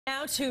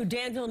Now to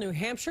Danville, New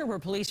Hampshire, where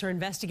police are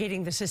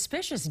investigating the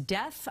suspicious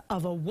death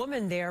of a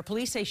woman there.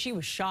 Police say she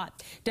was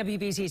shot.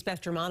 WBZ's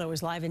Beth Germano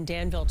is live in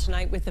Danville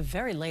tonight with the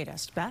very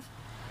latest. Beth?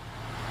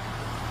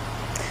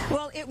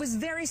 Well, it was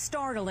very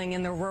startling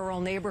in the rural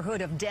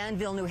neighborhood of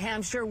Danville, New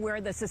Hampshire, where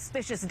the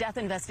suspicious death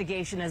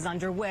investigation is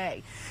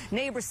underway.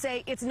 Neighbors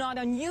say it's not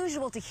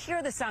unusual to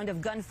hear the sound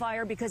of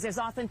gunfire because there's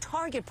often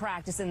target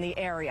practice in the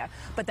area,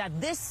 but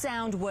that this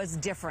sound was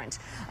different.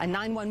 A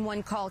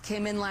 911 call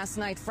came in last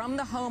night from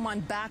the home on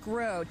Back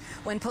Road.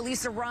 When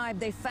police arrived,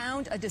 they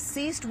found a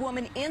deceased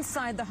woman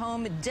inside the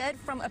home, dead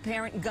from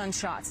apparent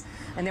gunshots.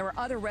 And there were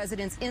other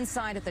residents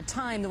inside at the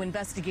time, though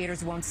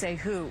investigators won't say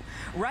who.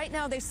 Right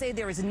now, they say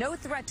there is no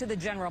threat to the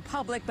general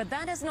public, but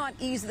that has not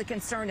eased the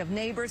concern of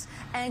neighbors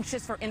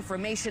anxious for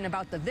information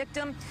about the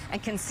victim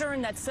and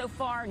concerned that so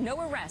far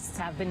no arrests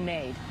have been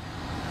made.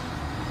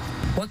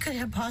 What could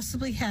have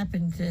possibly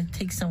happened to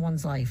take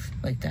someone's life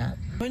like that?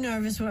 We're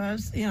nervous. We're,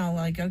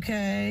 like,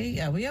 okay,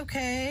 are we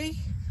okay?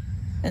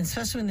 And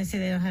especially when they say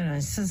they don't have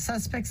any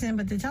suspects in,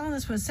 but they're telling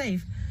us we're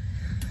safe.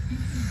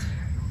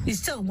 You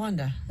still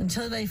wonder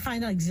until they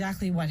find out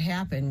exactly what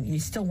happened. You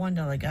still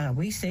wonder, like, are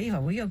we safe?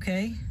 Are we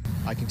okay?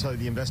 I can tell you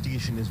the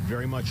investigation is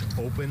very much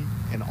open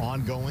and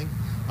ongoing.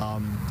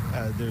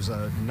 There's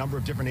a number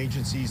of different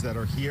agencies that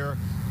are here,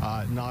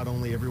 not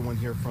only everyone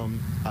here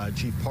from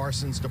Chief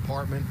Parsons'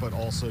 department, but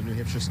also New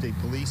Hampshire State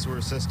Police who are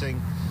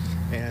assisting,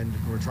 and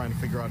we're trying to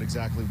figure out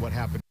exactly what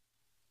happened.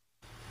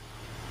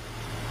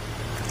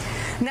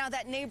 Now,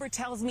 that neighbor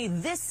tells me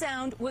this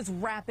sound was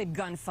rapid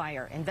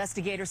gunfire.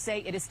 Investigators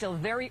say it is still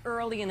very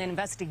early in the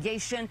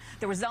investigation.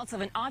 The results of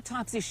an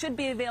autopsy should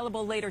be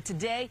available later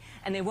today,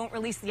 and they won't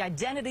release the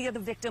identity of the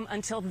victim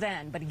until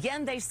then. But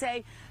again, they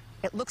say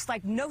it looks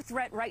like no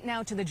threat right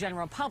now to the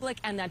general public,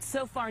 and that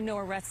so far no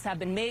arrests have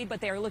been made,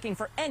 but they are looking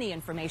for any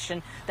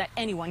information that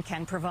anyone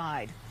can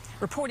provide.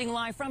 Reporting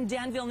live from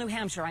Danville, New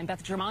Hampshire, I'm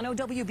Beth Germano,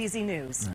 WBZ News.